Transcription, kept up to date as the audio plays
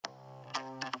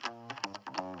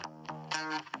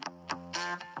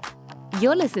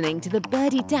You're listening to the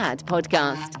Birdie Dad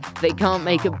podcast. They can't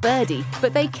make a birdie,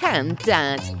 but they can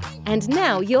dad. And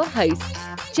now your hosts,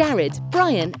 Jared,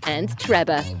 Brian, and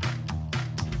Trevor.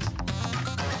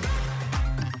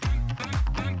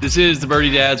 This is the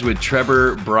Birdie Dads with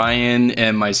Trevor, Brian,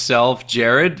 and myself,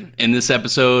 Jared. In this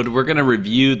episode, we're going to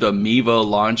review the Mevo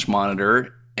launch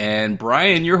monitor. And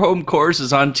Brian, your home course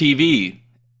is on TV.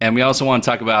 And we also want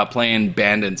to talk about playing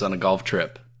Bandons on a golf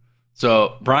trip.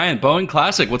 So, Brian, Boeing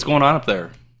Classic, what's going on up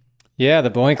there? Yeah, the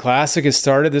Boeing Classic has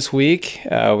started this week.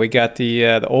 We got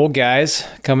the old guys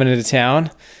coming into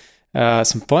town.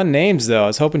 Some fun names, though. I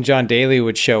was hoping John Daly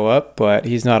would show up, but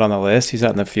he's not on the list. He's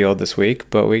not in the field this week,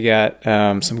 but we got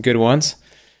some good ones.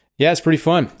 Yeah, it's pretty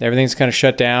fun. Everything's kind of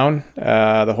shut down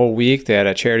the whole week. They had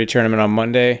a charity tournament on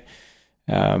Monday.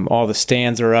 All the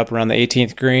stands are up around the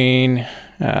 18th green.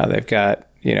 They've got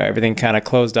everything kind of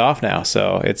closed off now,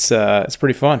 so it's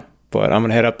pretty fun. But I'm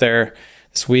gonna head up there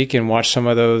this week and watch some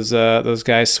of those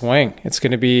guys swing. It's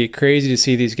gonna be crazy to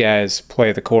see these guys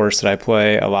play the course that I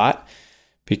play a lot,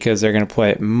 because they're gonna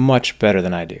play it much better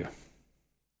than I do.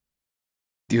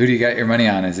 Who do you got your money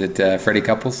on? Is it Freddie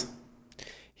Couples?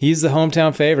 He's the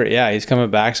hometown favorite. Yeah, he's coming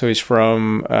back. So he's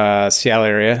from Seattle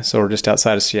area, so we're just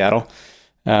outside of Seattle,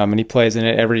 and he plays in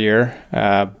it every year.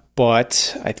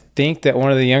 But I think that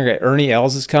one of the younger, Ernie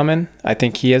Els, is coming. I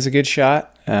think he has a good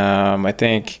shot. I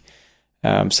think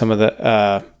some of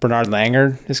the Bernard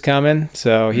Langer is coming.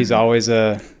 So he's always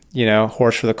a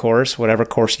horse for the course, whatever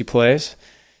course he plays.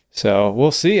 So we'll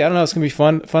see. I don't know. It's gonna be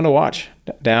fun to watch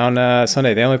down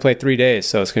Sunday. They only play 3 days,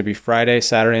 so it's gonna be Friday,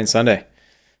 Saturday, and Sunday.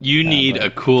 You need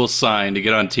a cool sign to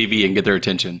get on TV and get their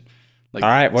attention. All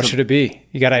right, what should it be?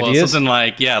 You got ideas? Something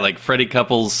like Freddie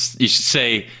Couples. You should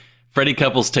say Freddie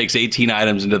Couples takes 18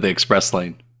 items into the express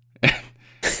lane.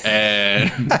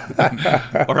 And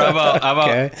or how about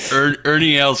okay.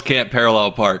 Ernie Els can't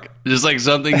parallel park? Just like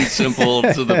something simple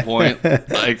to the point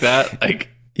like that. Like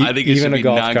I think it should be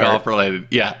non-golf related.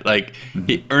 Yeah, like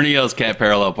Ernie Els can't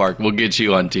parallel park. We'll get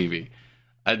you on TV.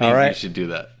 I think you should do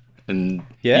that, and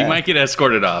you might get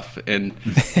escorted off and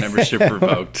membership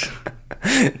revoked.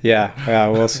 Yeah,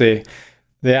 we'll see.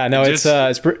 Yeah, no, it's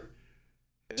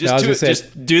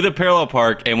just do the parallel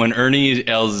park, and when Ernie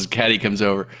Els' caddy comes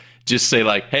over, just say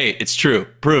like, "Hey, it's true.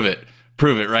 Prove it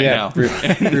right now." Prove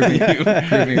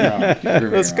me wrong.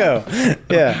 Let's go.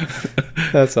 Yeah,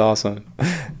 that's awesome.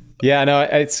 Yeah, no,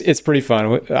 it's pretty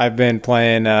fun. I've been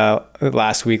playing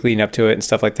last week leading up to it and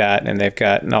stuff like that, and they've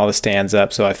gotten all the stands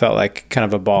up, so I felt like kind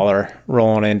of a baller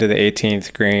rolling into the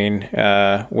 18th green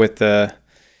with the.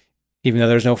 Even though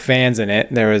there's no fans in it,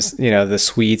 there was, the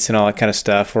suites and all that kind of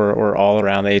stuff were all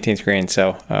around the 18th green.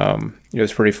 So it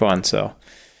was pretty fun. So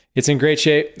it's in great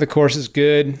shape. The course is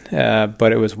good,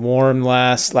 but it was warm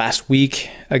last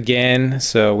week again.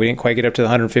 So we didn't quite get up to the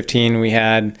 115 we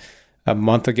had a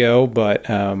month ago, but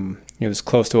it was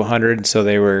close to 100. So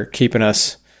they were keeping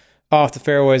us off the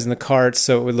fairways and the carts,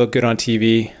 so it would look good on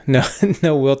TV.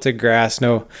 No wilted grass,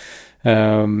 no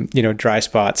dry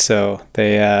spots. So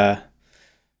they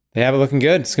have it looking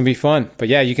good. It's going to be fun. But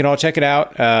yeah, you can all check it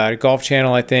out. Golf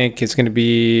Channel, I think, is going to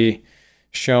be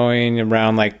showing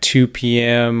around like 2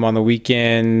 p.m. on the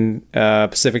weekend,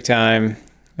 Pacific time,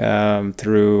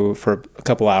 for a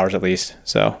couple hours at least.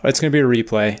 So it's going to be a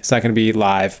replay. It's not going to be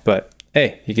live, but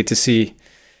hey, you can see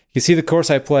the course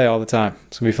I play all the time.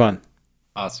 It's going to be fun.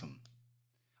 Awesome.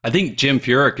 I think Jim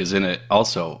Furyk is in it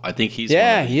also. I think he's one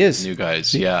of the he is. New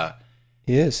guys. Yeah.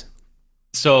 He is.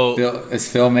 So is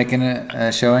Phil making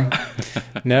a showing?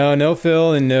 No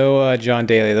Phil and no John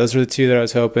Daly. Those are the two that I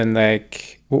was hoping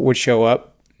would show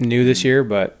up new this year,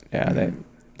 but yeah,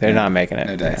 they're not making it.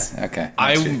 No dice. Okay.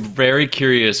 I'm very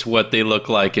curious what they look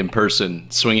like in person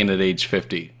swinging at age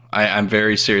 50. I'm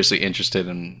very seriously interested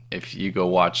in if you go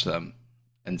watch them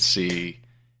and see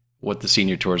what the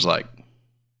senior tour is like.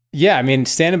 Yeah, I mean,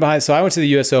 standing behind. So I went to the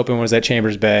U.S. Open, was at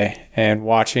Chambers Bay, and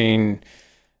watching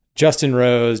Justin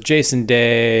Rose, Jason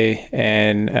Day,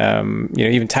 and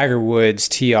even Tiger Woods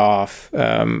tee off.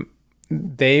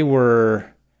 They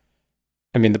were,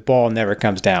 the ball never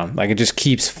comes down. Like, it just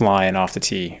keeps flying off the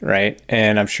tee, right?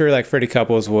 And I'm sure like Freddie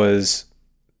Couples was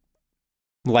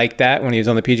like that when he was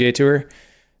on the PGA Tour.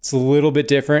 It's a little bit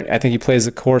different. I think he plays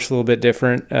the course a little bit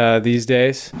different these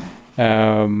days.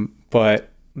 But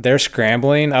they're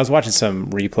scrambling. I was watching some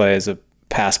replays of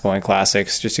past Boeing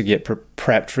Classics just to get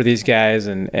prepped for these guys,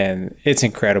 and it's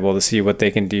incredible to see what they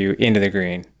can do into the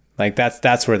green. Like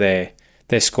that's where they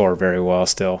score very well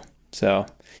still. So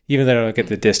even though they don't get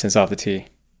the distance off the tee.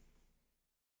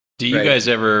 Do you guys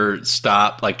ever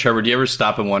stop, like Trevor, do you ever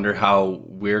stop and wonder how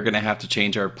we're going to have to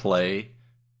change our play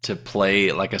to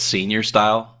play like a senior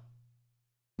style?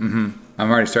 I'm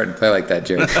already starting to play like that,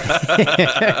 Jared.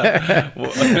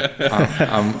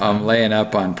 I'm laying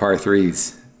up on par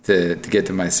threes to get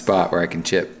to my spot where I can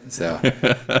chip. So,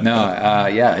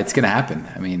 yeah, it's going to happen.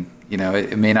 I mean,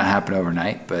 it may not happen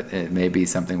overnight, but it may be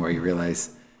something where you realize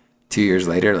 2 years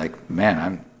later, like,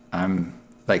 man, I'm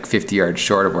like 50 yards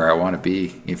short of where I want to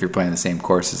be if you're playing the same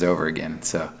courses over again.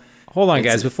 So, hold on,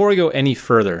 guys. Before we go any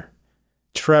further,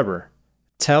 Trevor,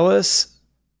 tell us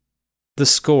the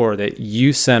score that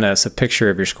you sent us a picture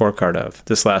of your scorecard of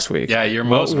this last week. Yeah, your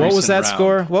most What was that round.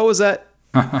 score? What was that?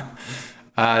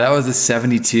 That was a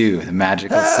 72, the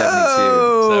magical 72.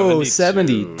 Oh,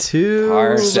 72.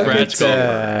 Par Scratch goal.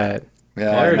 Yeah,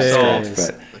 There it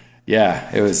is. But yeah,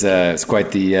 it was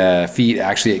quite the feat.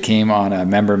 Actually, it came on a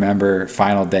member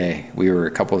final day. We were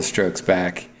a couple of strokes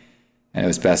back, and it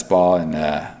was best ball, and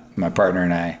my partner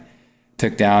and I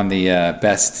took down the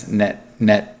best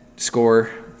net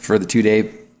score for the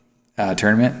 2-day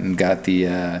tournament and got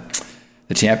the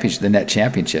championship, the net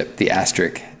championship, the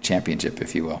asterisk championship,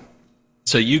 if you will.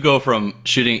 So you go from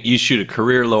you shoot a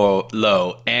career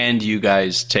low, and you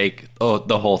guys take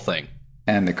the whole thing.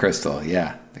 And the crystal,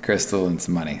 yeah, the crystal and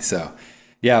some money. So,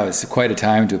 yeah, it was quite a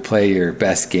time to play your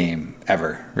best game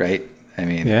ever, right? I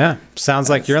mean, yeah, sounds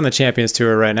like you're on the Champions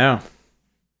Tour right now.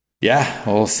 Yeah,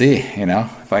 well, we'll see.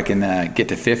 If I can get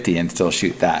to 50 and still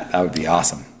shoot that would be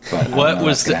awesome. But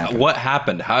what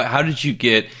happened? How did you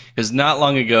get? Because not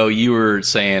long ago you were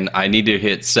saying I need to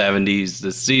hit 70s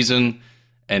this season,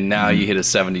 and now you hit a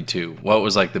 72. What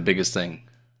was like the biggest thing?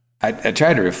 I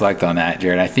tried to reflect on that,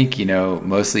 Jared. I think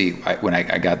mostly when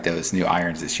I got those new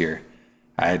irons this year,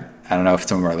 I don't know if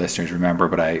some of our listeners remember,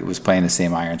 but I was playing the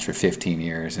same irons for 15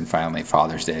 years, and finally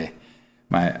Father's Day,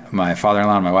 my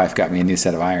father-in-law and my wife got me a new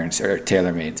set of irons, or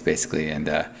TaylorMades basically, and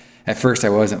at first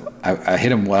I hit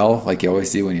them well, like you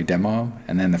always do when you demo them,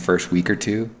 and then the first week or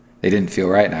two, they didn't feel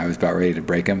right, and I was about ready to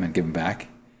break them and give them back.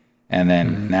 And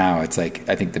then now it's like,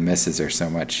 I think the misses are so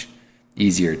much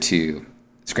easier to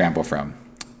scramble from.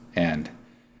 And,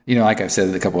 like I've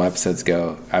said a couple episodes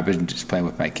ago, I've been just playing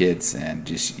with my kids and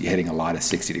just hitting a lot of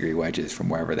 60-degree wedges from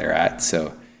wherever they're at.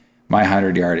 So my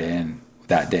 100-yard in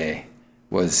that day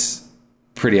was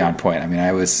pretty on point. I mean,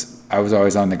 I was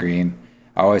always on the green.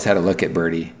 I always had a look at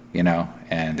birdie,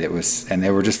 and they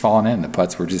were just falling in. The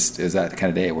putts were it was that kind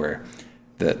of day where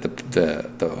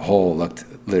the hole looked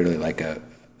literally like a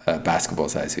basketball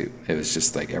size hoop. It was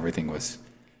just like everything was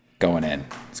going in.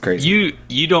 It's crazy.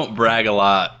 You don't brag a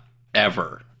lot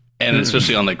ever, and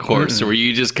especially on the course. So were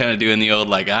you just kind of doing the old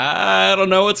like, I don't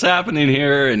know what's happening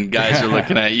here, and guys are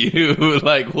looking at you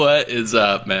like, what is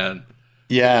up, man?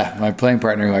 Yeah, my playing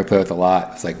partner who I play with a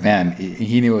lot was like, man,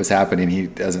 he knew what was happening. He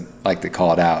doesn't like to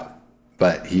call it out,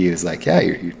 but he was like, yeah,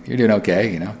 you're doing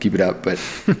okay, keep it up. But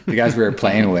the guys we were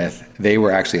playing with, they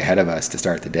were actually ahead of us to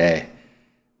start the day,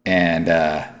 and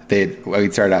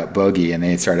we'd started out bogey and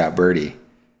they had started out birdie,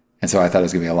 and so I thought it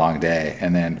was gonna be a long day.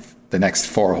 And then the next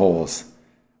 4 holes,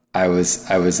 I was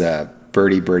a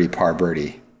birdie par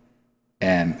birdie,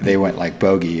 and they went like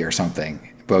bogey or something,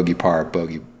 bogey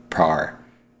par,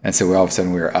 and so all of a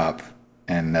sudden we were up,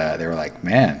 and they were like,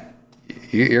 man,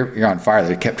 you're on fire.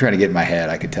 They kept trying to get in my head.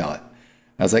 I could tell it.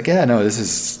 I was like, yeah, no, this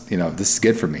is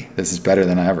good for me. This is better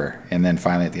than ever. And then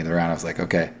finally at the end of the round, I was like,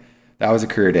 okay, that was a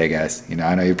career day, guys.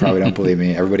 I know you probably don't believe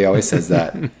me. Everybody always says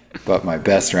that, but my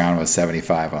best round was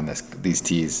 75 on these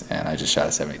tees, and I just shot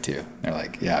a 72. They're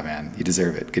like, yeah, man, you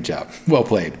deserve it. Good job. Well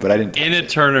played. But I didn't. In a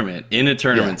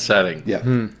tournament setting.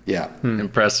 Yeah. Yeah.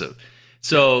 Impressive.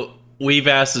 So we've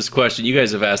asked this question. You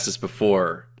guys have asked this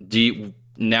before.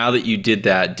 Now that you did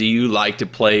that, do you like to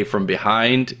play from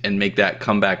behind and make that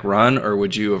comeback run, or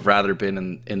would you have rather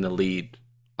been in the lead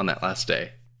on that last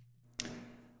day?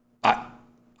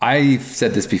 I've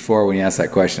said this before when you asked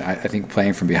that question. I think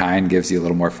playing from behind gives you a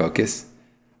little more focus.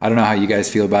 I don't know how you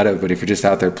guys feel about it, but if you're just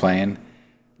out there playing,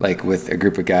 like with a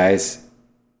group of guys,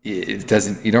 you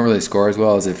don't really score as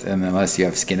well unless you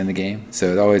have skin in the game.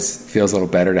 So it always feels a little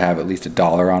better to have at least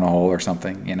 $1 on a hole or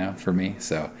something, for me.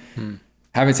 So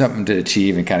having something to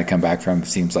achieve and kind of come back from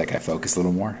seems like I focus a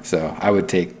little more. So I would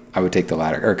take the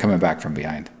latter, or coming back from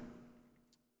behind.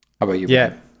 How about you?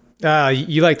 Yeah.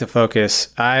 You like to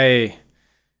focus. I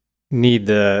need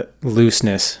the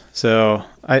looseness. So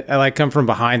I like come from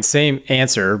behind. Same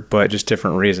answer, but just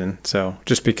different reason. So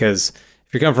just because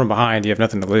if you come from behind, you have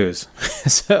nothing to lose.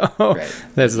 So right.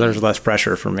 There's less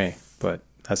pressure for me. But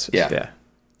that's yeah.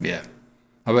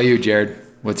 How about you, Jared?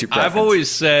 What's your preference? I've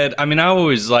always said, I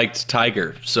always liked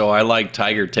Tiger, so I like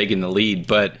Tiger taking the lead,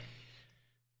 but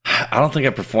I don't think I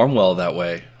perform well that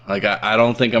way. Like I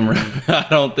don't think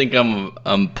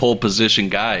I'm pole position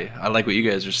guy. I like what you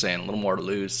guys are saying, a little more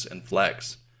loose and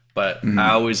flex. But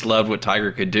I always loved what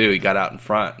Tiger could do. He got out in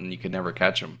front, and you could never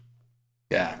catch him.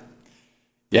 Yeah.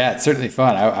 Yeah, it's certainly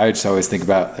fun. I just always think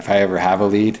about if I ever have a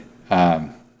lead,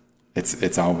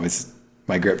 it's always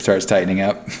my grip starts tightening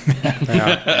up. And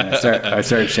I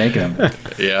start shanking them.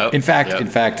 Yeah. In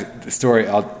fact, the story,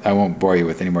 I won't bore you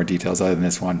with any more details other than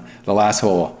this one. The last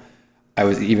hole, I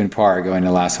was even par going to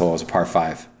the last hole. It was a par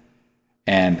 5.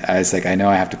 And I was like, I know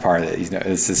I have to par this.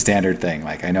 It's a standard thing.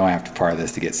 Like, I know I have to par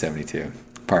this to get 72,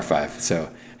 par 5. So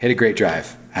hit a great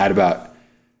drive. I had about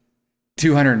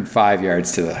 205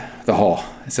 yards to the hole.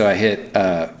 So I hit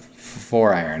a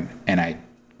 4-iron, and I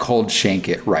cold shank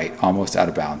it right, almost out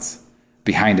of bounds,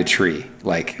 behind a tree,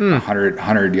 like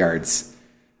 100 yards.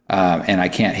 And I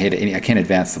can't hit it. I can't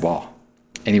advance the ball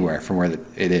anywhere from where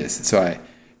it is. So I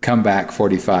come back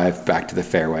 45 back to the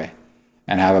fairway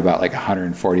and have about like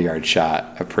 140-yard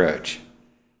shot approach.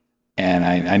 And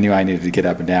I knew I needed to get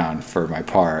up and down for my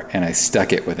par, and I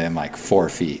stuck it within like 4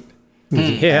 feet.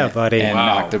 Yeah, buddy.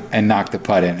 And knocked the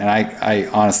putt in. And I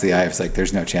honestly, I was like,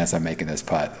 there's no chance I'm making this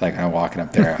putt. Like, I'm walking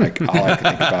up there, like, all I could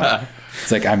think about, it's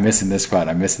like, I'm missing this putt.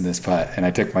 And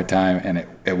I took my time, and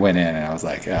it went in, and I was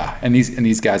like, ah. And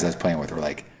these guys I was playing with were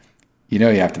like, you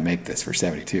have to make this for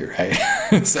 72, right?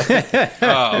 So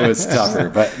it was tougher.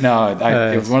 But no,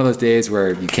 it was one of those days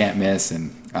where you can't miss,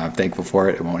 and I'm thankful for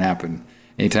it. It won't happen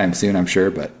anytime soon, I'm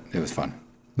sure, but it was fun.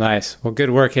 Nice. Well, good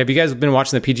work. Have you guys been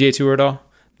watching the PGA Tour at all?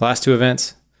 The last 2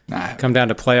 events? Come down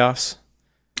to playoffs?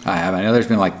 I have. I know there's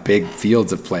been like big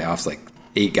fields of playoffs, like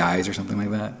 8 guys or something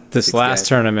like that. This last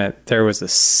tournament, there was a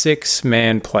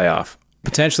 6-man playoff,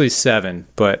 potentially 7,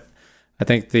 but I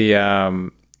think the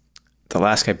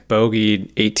last guy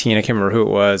bogeyed 18. I can't remember who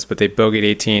it was, but they bogeyed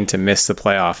 18 to miss the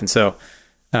playoff. And so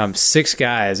 6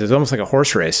 guys, it was almost like a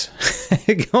horse race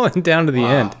going down to the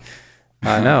end.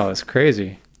 I know, it's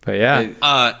crazy. But yeah.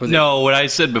 No, what I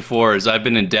said before is I've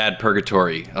been in dad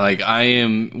purgatory. Like, I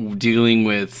am dealing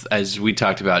with, as we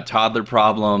talked about, toddler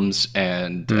problems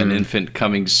and an infant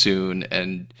coming soon.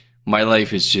 And my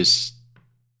life is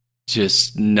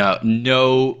just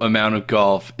no amount of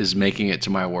golf is making it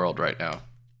to my world right now.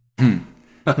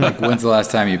 Like, when's the last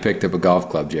time you picked up a golf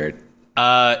club, Jared?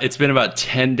 It's been about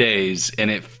 10 days, and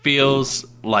it feels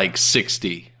like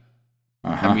 60.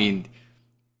 I mean,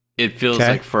 it feels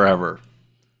like forever.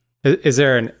 Is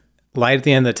there a light at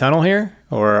the end of the tunnel here,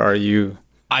 or are you?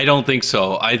 I don't think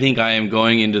so. I think I am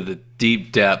going into the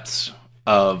deep depths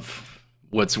of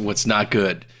what's not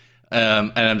good.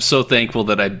 And I'm so thankful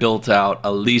that I built out at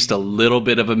least a little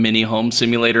bit of a mini home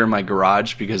simulator in my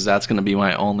garage, because that's going to be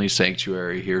my only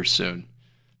sanctuary here soon.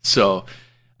 So,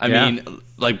 I mean,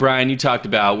 like Brian, you talked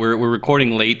about, we're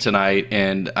recording late tonight,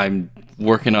 and I'm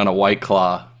working on a White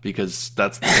Claw because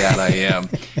that's the dad I am.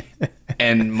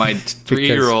 And my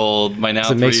 3-year-old, my now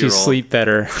 3-year-old, it makes you sleep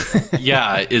better.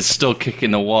 is still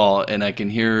kicking the wall, and I can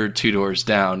hear her 2 doors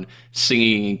down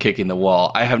singing and kicking the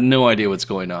wall. I have no idea what's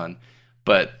going on,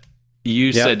 but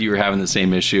you said you were having the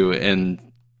same issue, and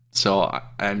so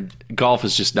golf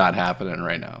is just not happening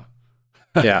right now.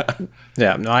 Yeah.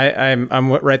 No,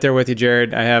 I'm right there with you,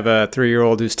 Jared. I have a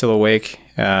 3-year-old who's still awake.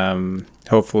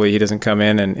 Hopefully he doesn't come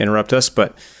in and interrupt us,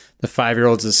 but the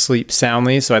 5-year-old's asleep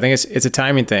soundly. So I think it's a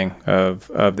timing thing of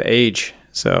the age.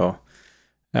 So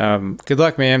good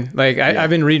luck, man. Like,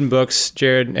 I've been reading books,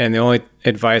 Jared, and the only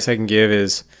advice I can give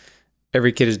is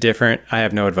every kid is different. I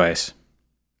have no advice.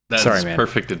 Sorry, man.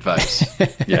 Perfect advice.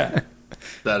 Yeah,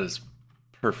 that is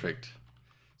perfect.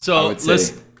 So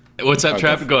what's up,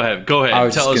 Trav? Go ahead.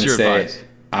 Tell us your advice.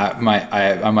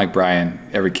 I'm like Brian.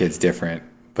 Every kid's different,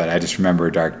 but I just remember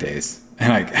dark days.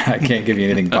 And I can't give you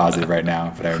anything positive right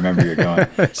now, but I remember you're going.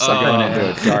 So going into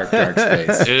a dark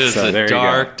space. It is a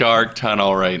dark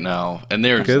tunnel right now, and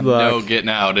there's no getting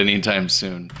out anytime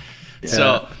soon. Yeah.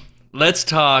 So let's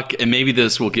talk, and maybe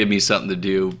this will give me something to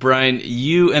do. Brian,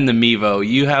 you and the Mevo,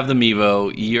 you have the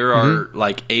Mevo. You're our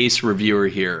like ace reviewer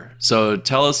here. So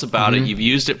tell us about it. You've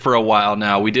used it for a while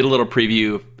now. We did a little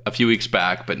preview a few weeks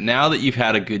back, but now that you've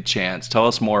had a good chance, tell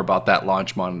us more about that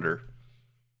launch monitor.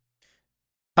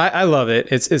 I love it.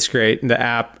 It's great. The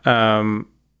app,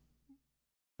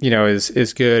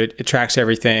 is good. It tracks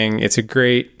everything. It's a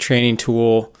great training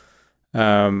tool.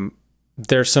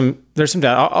 There's some data.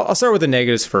 I'll start with the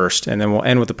negatives first, and then we'll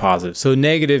end with the positives. So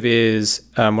negative is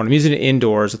when I'm using it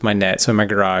indoors with my net, so in my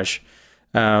garage,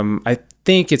 I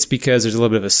think it's because there's a little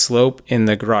bit of a slope in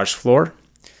the garage floor,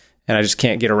 and I just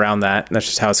can't get around that. That's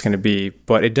just how it's going to be.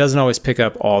 But it doesn't always pick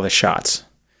up all the shots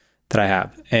that I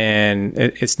have. And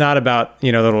it's not about,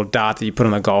 the little dot that you put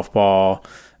on the golf ball.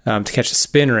 to catch the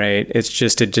spin rate. It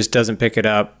just doesn't pick it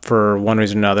up for one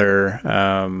reason or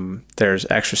another. There's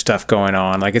extra stuff going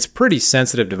on. Like, it's a pretty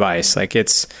sensitive device. Like,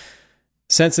 it's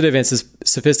sensitive and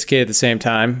sophisticated at the same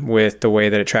time with the way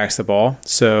that it tracks the ball.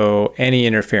 So any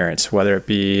interference, whether it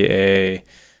be a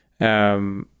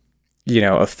fan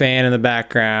in the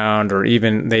background, or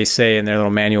even they say in their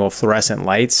little manual fluorescent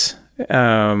lights,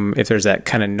 if there's that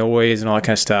kind of noise and all that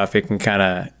kind of stuff, it can kind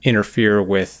of interfere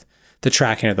with the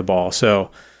tracking of the ball.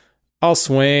 So I'll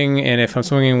swing, and if I'm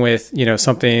swinging with,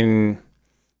 something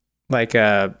like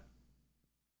a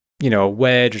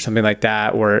wedge or something like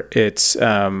that, where it goes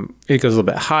a little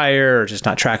bit higher or just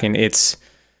not tracking,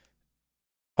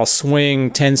 I'll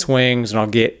swing 10 swings and I'll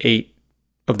get 8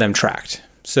 of them tracked.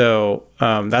 So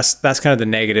that's kind of the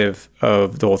negative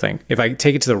of the whole thing. If I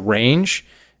take it to the range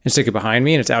and stick it behind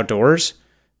me and it's outdoors,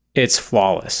 it's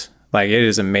flawless. Like, it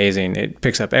is amazing. It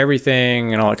picks up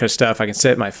everything and all that kind of stuff. I can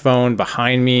set my phone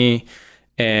behind me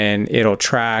and it'll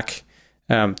track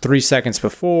 3 seconds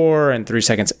before and 3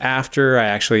 seconds after I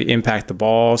actually impact the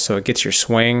ball. So it gets your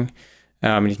swing.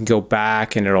 You can go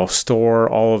back and it'll store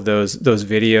all of those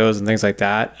videos and things like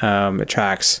that. It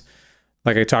tracks,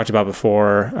 like I talked about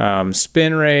before,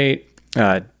 spin rate,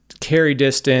 carry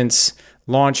distance,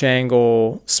 launch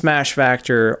angle, smash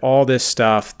factor, all this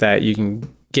stuff that you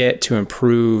can get to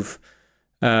improve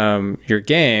your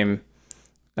game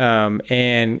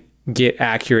and get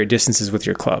accurate distances with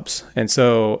your clubs. And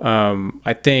so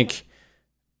I think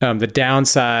the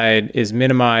downside is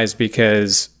minimized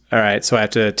because, all right, so I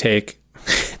have to take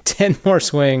 10 more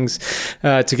swings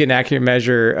to get an accurate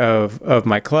measure of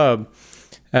my club.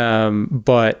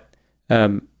 But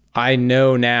I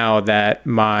know now that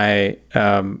my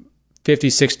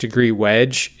 56-degree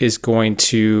wedge is going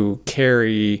to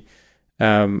carry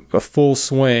a full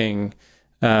swing.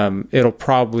 It'll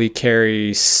probably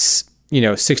carry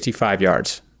 65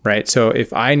 yards, right? So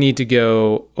if I need to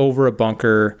go over a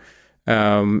bunker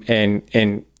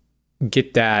and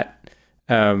get that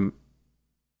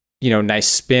nice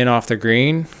spin off the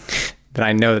green, then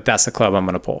I know that that's the club I'm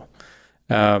going to pull.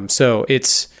 So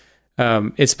it's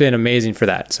been amazing for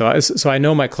that. So I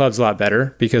know my club's a lot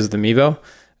better because of the Mevo.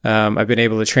 I've been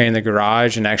able to train in the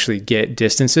garage and actually get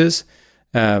distances,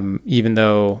 even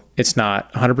though it's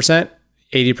not 100%.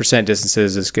 80%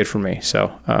 distances is good for me.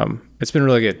 So it's been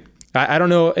really good. I don't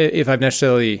know if I've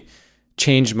necessarily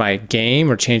changed my game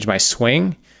or changed my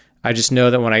swing. I just know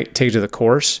that when I take it to the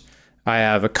course, I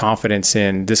have a confidence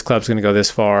in this club's going to go this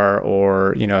far,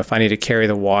 or, if I need to carry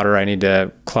the water, I need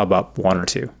to club up 1 or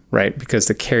 2, right? Because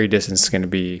the carry distance is going to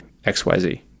be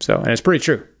XYZ. So, and it's pretty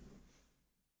true.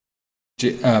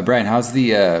 Brian, how's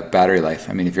the battery life?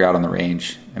 I mean, if you're out on the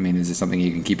range, is it something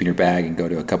you can keep in your bag and go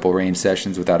to a couple range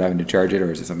sessions without having to charge it,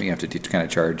 or is it something you have to kind of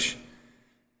charge?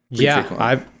 Yeah,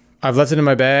 frequently? I've left it in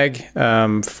my bag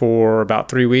for about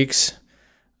 3 weeks.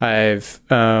 I've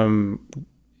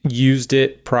used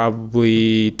it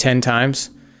probably 10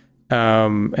 times,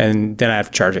 and then I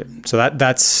have to charge it. So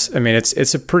that's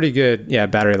it's a pretty good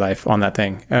battery life on that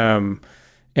thing. And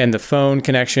the phone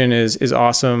connection is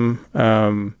awesome.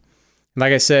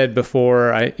 Like I said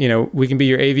before, we can be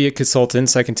your AV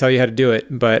consultants. I can tell you how to do it,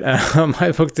 but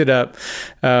I've hooked it up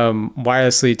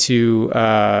wirelessly to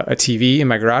a TV in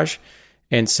my garage,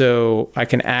 and so I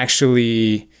can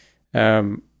actually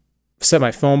set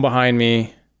my phone behind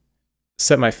me,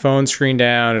 set my phone screen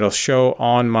down. It'll show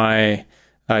on my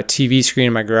TV screen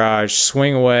in my garage,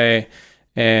 swing away,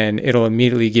 and it'll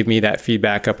immediately give me that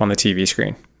feedback up on the TV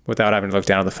screen without having to look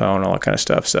down at the phone and all that kind of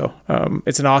stuff. So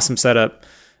it's an awesome setup.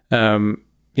 I've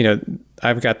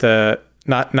got the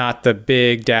not the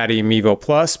big daddy Mevo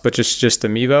Plus, but just the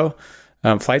Mevo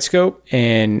flight scope,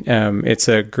 and it's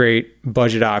a great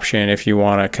budget option if you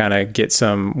want to kind of get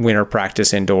some winter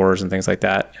practice indoors and things like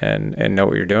that, and know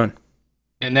what you're doing.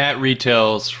 And that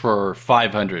retails for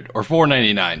 $500 or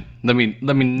 $499. Let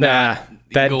me not.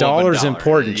 That dollar's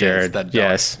important, Jared.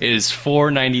 Yes, it is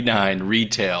 $499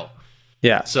 retail.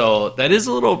 Yeah. So that is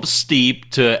a little steep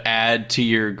to add to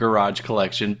your garage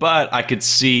collection, but I could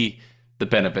see the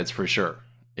benefits for sure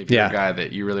if you're a guy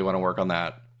that you really want to work on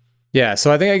that. Yeah.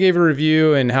 So I think I gave a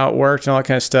review and how it worked and all that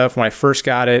kind of stuff when I first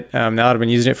got it. Now that I've been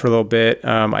using it for a little bit,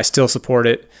 I still support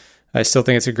it. I still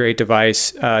think it's a great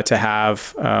device to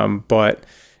have, but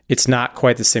it's not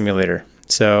quite the simulator.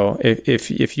 So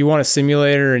if you want a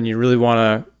simulator and you really want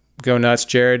to go nuts,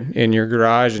 Jared, in your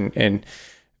garage and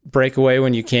break away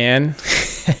when you can,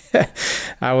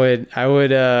 I would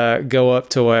go up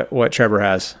to what Trevor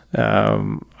has.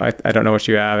 I don't know what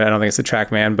you have. I don't think it's the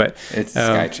TrackMan, but it's the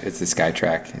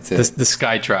SkyTrack. The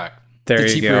SkyTrack. There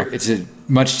you go. It's a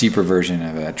much cheaper version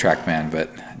of a TrackMan, but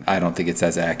I don't think it's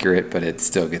as accurate, but it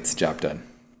still gets the job done.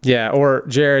 Yeah, or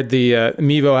Jared, the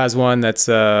Mevo has one that's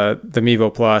the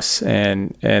Mevo Plus,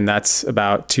 and that's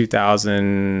about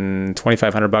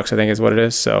 $2,500, I think is what it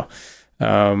is. So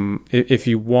if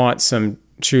you want some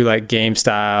true like game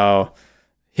style,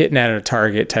 hitting at a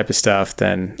target type of stuff,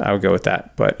 then I would go with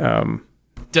that. But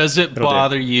does it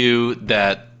bother you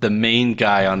that the main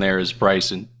guy on there is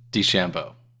Bryson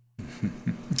DeChambeau?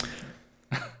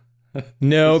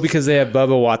 No, because they have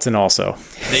Bubba Watson also.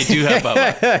 They do have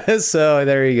Bubba. So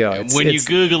there you go. When you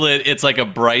Google it, it's like a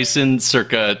Bryson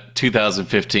circa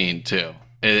 2015 too.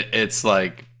 It's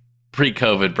like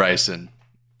pre-COVID Bryson.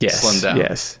 Yes. Slimmed down.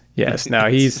 Yes. Now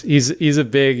he's a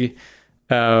big.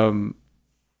 I'm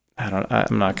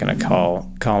not going to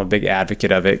call him a big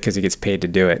advocate of it because he gets paid to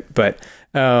do it. But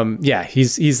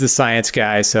he's the science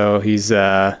guy, so he's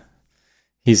one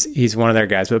of their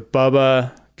guys. But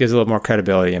Bubba gives a little more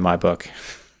credibility in my book.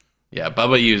 Yeah,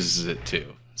 Bubba uses it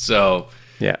too. So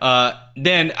yeah.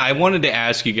 Then I wanted to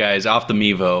ask you guys off the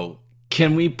Mevo,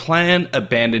 can we plan a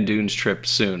Bandon Dunes trip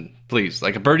soon, please?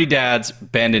 Like a Birdie Dad's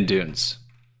Bandon Dunes.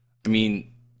 I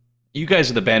mean, you guys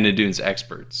are the Bandon Dunes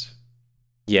experts.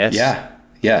 Yes.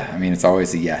 Yeah. I mean, it's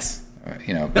always a yes.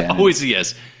 Always a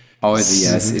yes. Always a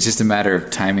yes. It's just a matter of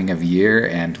timing of year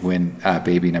and when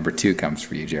baby number 2 comes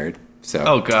for you, Jared. So.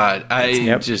 Oh God, that's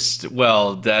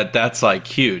like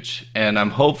huge, and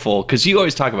I'm hopeful because you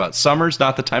always talk about summer's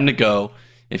not the time to go.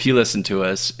 If you listen to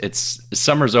us,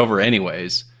 summer's over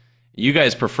anyways. You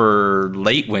guys prefer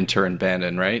late winter in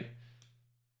Bandon, right?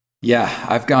 Yeah,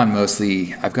 I've gone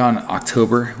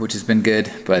October, which has been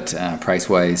good, but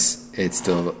price-wise, it's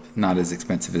still not as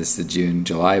expensive as the June,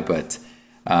 July, but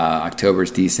October's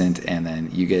decent, and then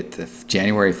you get the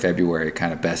January, February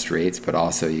kind of best rates, but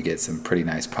also you get some pretty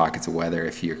nice pockets of weather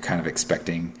if you're kind of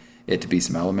expecting it to be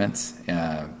some elements.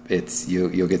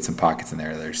 You'll get some pockets in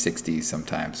there that are 60s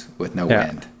sometimes with no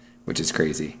wind, which is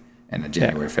crazy, in the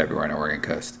January, February on the Oregon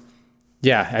coast.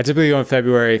 Yeah, I typically go in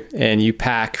February, and you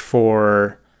pack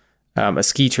for a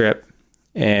ski trip,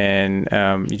 and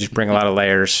you just bring a lot of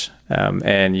layers,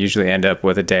 and usually end up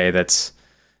with a day that's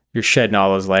you're shedding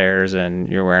all those layers and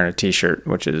you're wearing a t-shirt,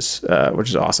 which is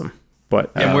awesome. But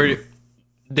and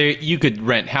you could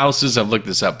rent houses. I've looked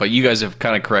this up, but you guys have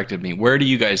kind of corrected me. Where do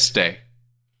you guys stay?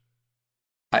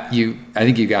 I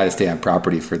think you got to stay on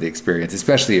property for the experience,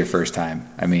 especially your first time.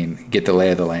 I mean, get the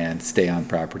lay of the land, stay on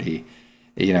property.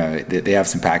 You know, they have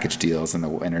some package deals in the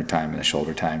winter time and the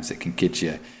shoulder times that can get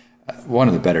you one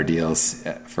of the better deals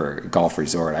for a golf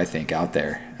resort, I think, out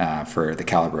there for the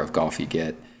caliber of golf you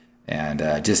get. And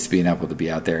just being able to be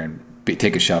out there and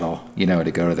take a shuttle,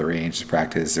 to go to the range to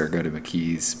practice or go to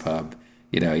McKee's pub,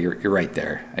 you're right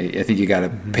there. I think you got to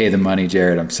pay the money,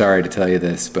 Jared. I'm sorry to tell you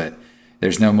this, but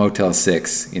there's no Motel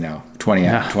 6,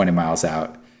 20 miles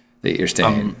out that you're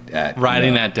staying at.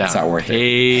 Writing that down. It's not worth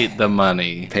Pay the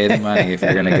money. Pay the money if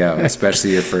you're going to go,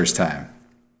 especially your first time.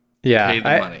 Yeah, Pay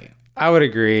the money. I would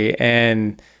agree.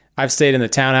 And I've stayed in the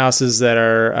townhouses that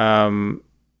are a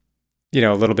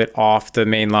little bit off the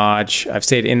main lodge. I've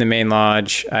stayed in the main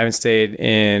lodge. I haven't stayed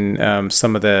in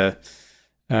some of the,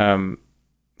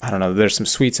 I don't know, there's some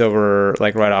suites over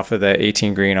like right off of the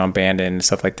 18 green on Bandon and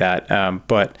stuff like that.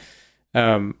 But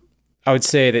I would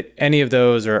say that any of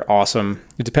those are awesome.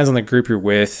 It depends on the group you're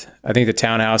with. I think the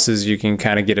townhouses you can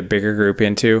kind of get a bigger group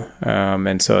into.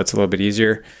 And so it's a little bit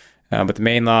easier. But the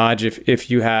main lodge, if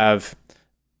you have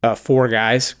 4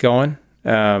 guys going,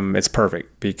 it's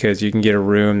perfect because you can get a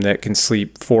room that can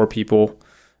sleep 4 people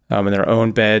in their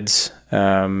own beds,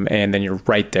 and then you're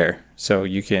right there. So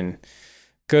you can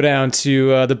go down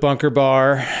to the bunker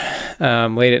bar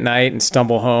late at night and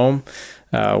stumble home,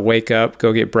 wake up,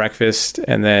 go get breakfast,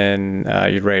 and then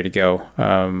you're ready to go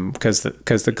because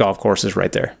the golf course is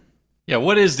right there. Yeah,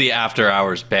 what is the after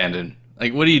hours Bandon?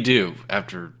 Like, what do you do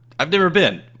after? I've never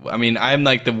been. I mean, I'm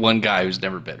like the one guy who's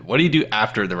never been. What do you do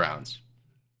after the rounds?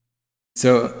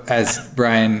 So as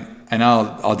Brian, and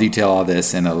I'll detail all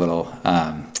this in a little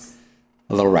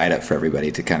write-up for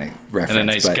everybody to kind of reference. And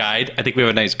a nice guide. I think we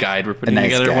have a nice guide we're putting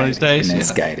together one of these days. A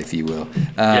nice guide, if you will.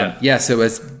 So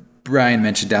as Brian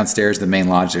mentioned, downstairs, the main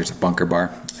lodge, there's a bunker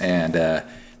bar. And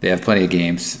they have plenty of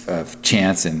games of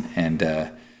chance and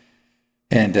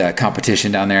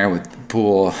competition down there with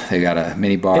pool. They got a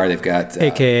mini bar. They've got...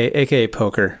 AKA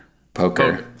poker.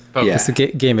 Poker. Yeah. It's a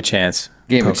game of chance.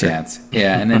 Game of chance.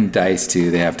 Yeah, and then dice,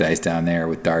 too. They have dice down there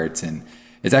with darts. And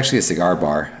it's actually a cigar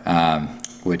bar,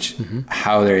 which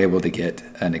how they're able to get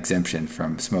an exemption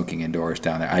from smoking indoors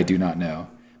down there, I do not know.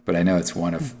 But I know it's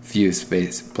one of few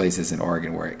places in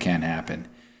Oregon where it can happen.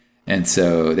 And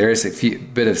so there is a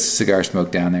bit of cigar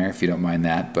smoke down there, if you don't mind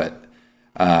that. But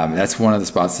that's one of the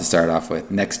spots to start off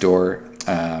with. Next door,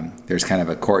 there's kind of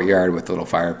a courtyard with a little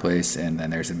fireplace, and then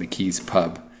there's a McKee's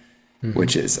Pub,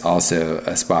 which is also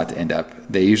a spot to end up.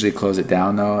 They usually close it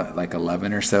down, though, at like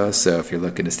 11 or so. So if you're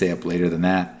looking to stay up later than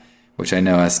that, which I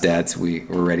know us dads, we're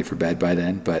ready for bed by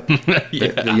then. But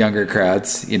the younger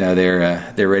crowds,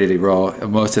 they're ready to roll.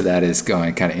 Most of that is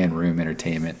going kind of in-room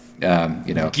entertainment.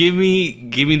 Give me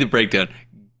the breakdown.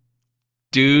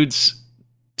 Dudes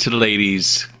to the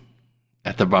ladies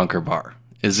at the bunker bar.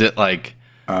 Is it like...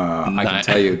 I can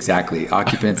tell you exactly.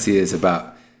 Occupancy is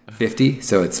about 50,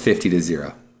 so it's 50 to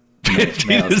 0. 50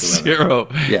 to 0.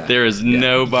 Yeah. There is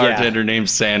no bartender named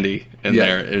Sandy in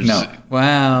there. No.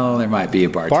 Well, there might be a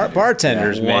bartender.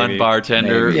 Bartenders, maybe. One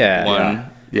bartender. Maybe.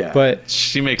 One. Yeah. But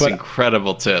she makes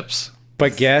incredible tips.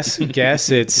 But guess it's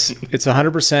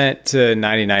 100% to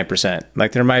 99%.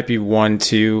 Like there might be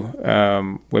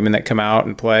 1-2 women that come out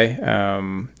and play,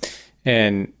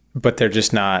 but they're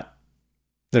just not.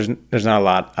 There's not a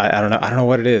lot. I don't know. I don't know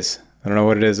what it is. I don't know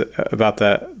what it is about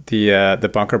the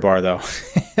bunker bar though.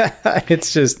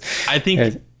 It's just. I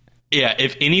think.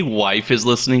 If any wife is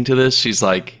listening to this, she's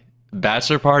like,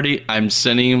 bachelor party. I'm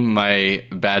sending my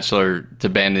bachelor to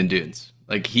Bandon Dunes.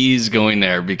 Like he's going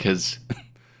there because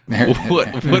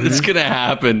what is going to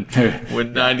happen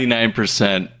with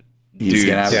 99%? He's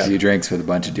going to have a few drinks with a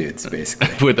bunch of dudes,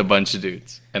 basically. With a bunch of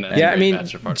dudes. And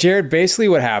Jared, basically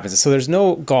what happens is, so there's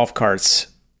no golf carts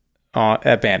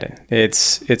at Bandon.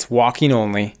 It's walking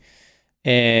only,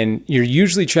 and you're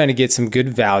usually trying to get some good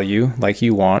value like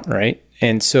you want, right?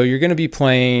 And so you're going to be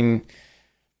playing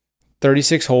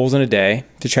 36 holes in a day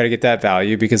to try to get that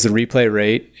value, because the replay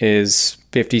rate is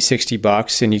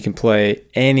 $50-$60, and you can play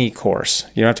any course.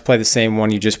 You don't have to play the same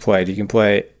one you just played. You can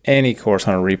play any course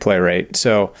on a replay rate.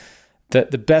 So the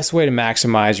best way to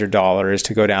maximize your dollar is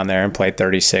to go down there and play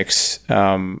 36,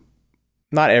 not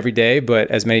every day,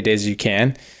 but as many days as you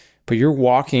can. But you're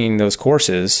walking those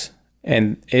courses,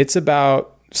 and it's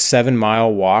about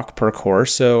 7-mile walk per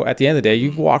course. So at the end of the day,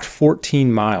 you've walked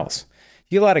 14 miles.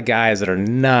 You get a lot of guys that are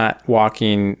not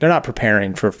walking, they're not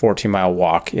preparing for a 14-mile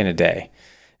walk in a day.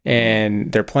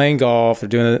 And they're playing golf, they're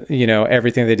doing,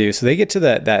 everything they do. So they get to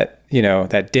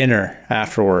that dinner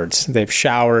afterwards. They've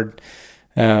showered,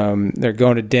 they're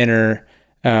going to dinner.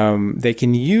 They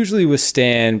can usually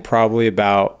withstand probably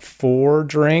about 4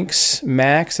 drinks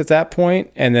max at that point,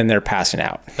 and then they're passing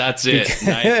out. That's it.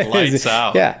 Lights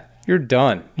out. Yeah, you're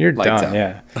done. You're lights done.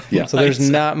 Out. Yeah. So there's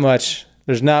not much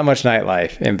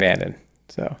nightlife in Bandon.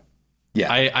 So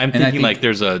yeah, I'm thinking like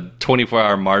there's a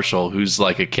 24-hour marshal who's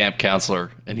like a camp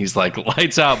counselor, and he's like,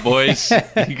 lights out, boys.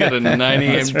 You got a 9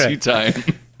 a.m. tea time.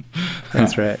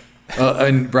 That's right. Well,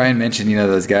 and Brian mentioned,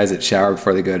 those guys that shower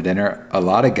before they go to dinner. A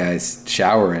lot of guys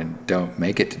shower and don't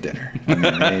make it to dinner. I mean,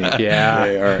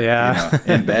 they are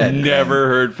in bed. Never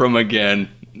heard from again.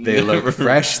 They look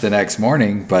fresh the next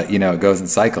morning, but, it goes in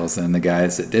cycles. And the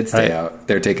guys that did stay out,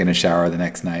 they're taking a shower the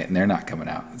next night, and they're not coming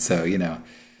out. So, you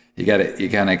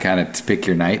kind of pick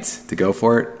your nights to go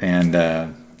for it and,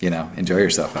 enjoy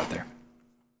yourself out there.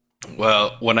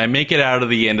 Well, when I make it out of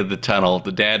the end of the tunnel,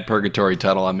 the dad purgatory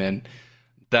tunnel I'm in,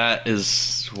 that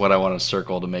is what I want to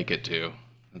circle to make it to.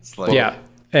 It's like,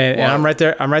 and I'm right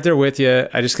there. I'm right there with you.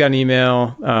 I just got an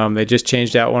email. They just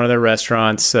changed out one of their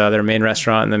restaurants, their main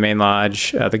restaurant in the main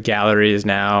lodge. The gallery is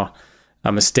now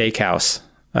a steakhouse.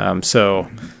 I'm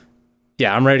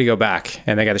ready to go back.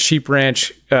 And they got a Sheep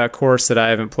Ranch course that I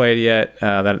haven't played yet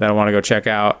that I want to go check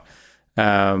out.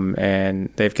 And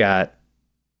they've got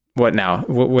what now?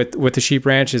 With the Sheep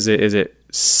Ranch, is it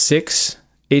 6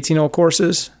 18-hole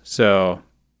courses? So.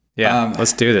 Yeah,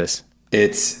 let's do this.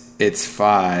 It's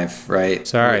 5, right?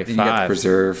 Sorry, 5. You got the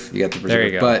preserve. There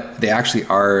you go. But they actually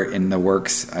are in the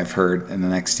works, I've heard, in the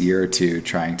next year or two,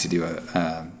 trying to do a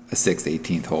 6th,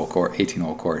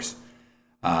 18-hole course.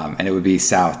 And it would be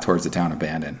south towards the town of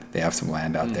Bandon. They have some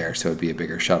land out there, so it'd be a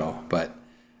bigger shuttle. But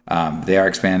they are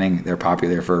expanding. They're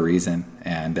popular for a reason.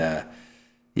 And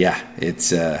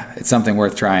it's something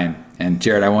worth trying. And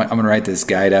Jared, I'm going to write this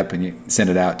guide up and you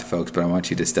send it out to folks, but I want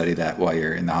you to study that while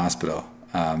you're in the hospital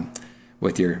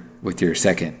with your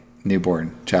second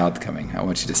newborn child coming. I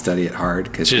want you to study it hard,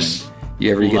 because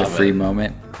when you get a free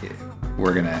moment,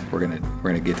 we're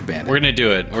gonna get to Bandon. We're gonna do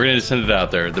it. We're gonna send it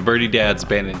out there. The Birdie Dad's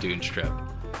Bandon Dunes trip.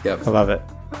 Yep, I love it.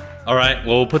 All right,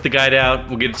 well, we'll put the guide out.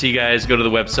 We'll get it to you guys. Go to the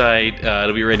website.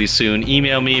 It'll be ready soon.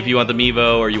 Email me if you want the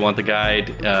Mevo or you want the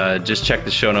guide. Just check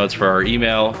the show notes for our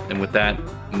email. And with that,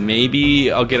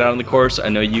 maybe I'll get out on the course. I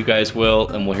know you guys will,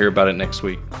 and we'll hear about it next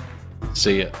week.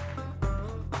 See ya.